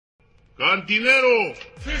Cantinero.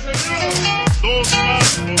 Sí, señor. 2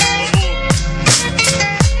 más, por favor.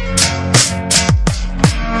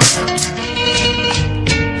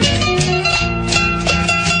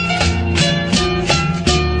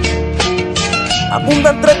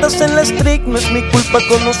 Abundan tretas en la street, no es mi culpa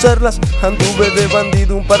conocerlas. Anduve de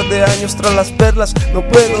bandido un par de años tras las perlas. No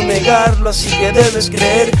puedo negarlo, así que debes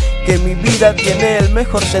creer que mi vida tiene el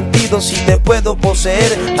mejor sentido si te puedo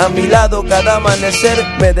poseer. A mi lado cada amanecer,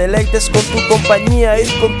 me deleites con tu compañía,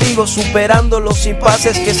 ir contigo superando los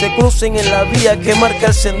impases que se crucen en la vía que marca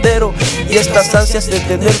el sendero. Y estas ansias de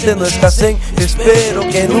tenerte no escaseen. Espero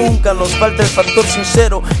que nunca nos falte el factor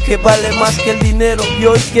sincero, que vale más que el dinero. Y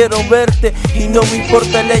hoy quiero verte y no me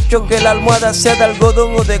importa el hecho que la almohada sea de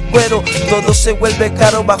algodón o de cuero. Todo se vuelve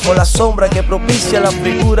caro bajo la sombra que propicia la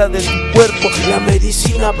figura de tu cuerpo. La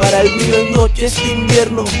medicina para el mío en noches de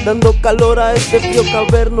invierno, dando calor a este frío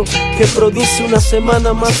caverno que produce una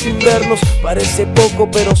semana más inviernos. Parece poco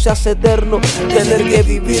pero se hace eterno tener que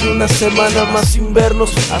vivir una semana más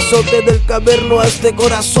inviernos. Azote del caverno a este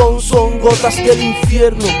corazón son gotas del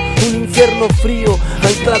infierno. Un infierno frío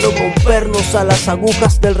anclado con pernos a las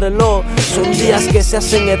agujas del reloj. Son días que se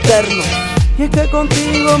hacen eternos. Y es que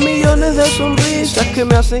contigo millones de sonrisas que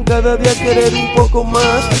me hacen cada día querer un poco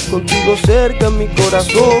más. Contigo cerca mi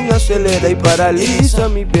corazón acelera y paraliza,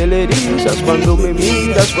 mi piel erizas cuando me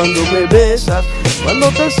miras, cuando me besas. Cuando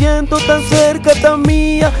te siento tan cerca, tan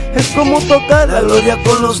mía, es como tocar la gloria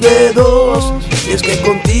con los dedos. Y es que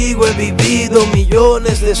contigo he vivido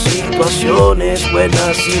millones de situaciones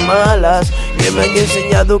buenas y malas que me han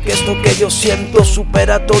enseñado que esto que yo siento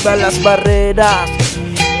supera todas las barreras.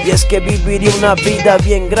 Y es que viviría una vida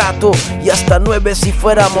bien grato, y hasta 9 si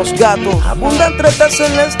fuéramos gatos. Abundan tretas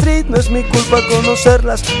en la street, no es mi culpa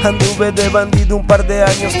conocerlas. Anduve de bandido un par de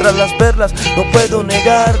años tras las perlas. No puedo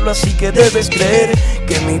negarlo, así que debes creer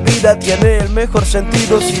que mi vida tiene el mejor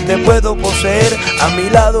sentido si te puedo poseer. A mi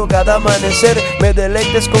lado cada amanecer, me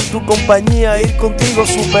deleites con tu compañía, ir contigo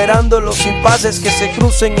superando los impases que se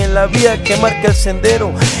crucen en la vía que marca el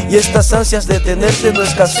sendero. Y estas ansias de tenerte no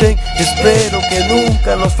escaseen. Espero que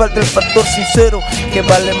nunca nos falte el factor sincero, que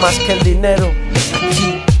vale más que el dinero.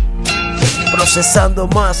 Aquí, procesando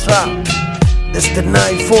más rap desde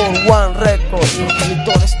 941 Records. Los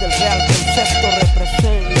editores del real concepto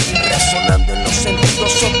representan, resonando en los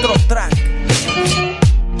sentidos otro track.